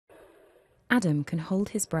Adam can hold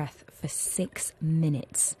his breath for 6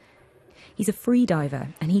 minutes. He's a free diver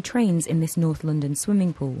and he trains in this North London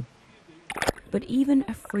swimming pool. But even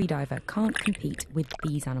a freediver can't compete with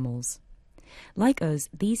these animals. Like us,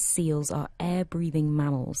 these seals are air-breathing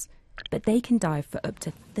mammals, but they can dive for up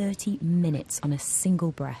to 30 minutes on a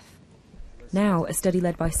single breath. Now, a study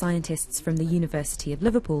led by scientists from the University of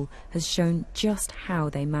Liverpool has shown just how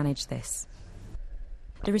they manage this.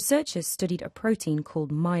 The researchers studied a protein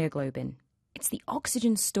called myoglobin. It's the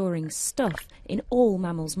oxygen-storing stuff in all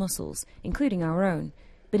mammals' muscles, including our own,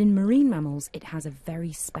 but in marine mammals it has a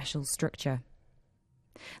very special structure.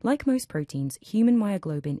 Like most proteins, human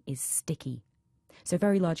myoglobin is sticky, so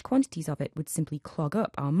very large quantities of it would simply clog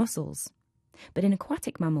up our muscles. But in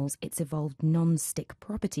aquatic mammals, it's evolved non-stick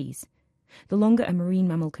properties. The longer a marine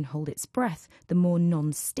mammal can hold its breath, the more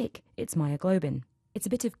non-stick its myoglobin. It's a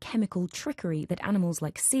bit of chemical trickery that animals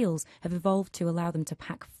like seals have evolved to allow them to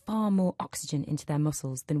pack far more oxygen into their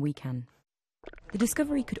muscles than we can. The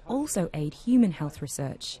discovery could also aid human health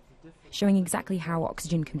research. Showing exactly how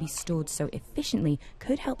oxygen can be stored so efficiently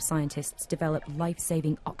could help scientists develop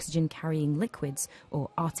life-saving oxygen-carrying liquids or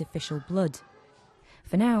artificial blood.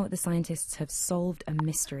 For now, the scientists have solved a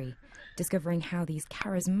mystery, discovering how these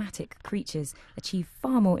charismatic creatures achieve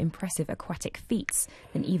far more impressive aquatic feats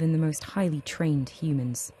than even the most highly trained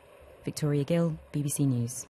humans. Victoria Gill, BBC News.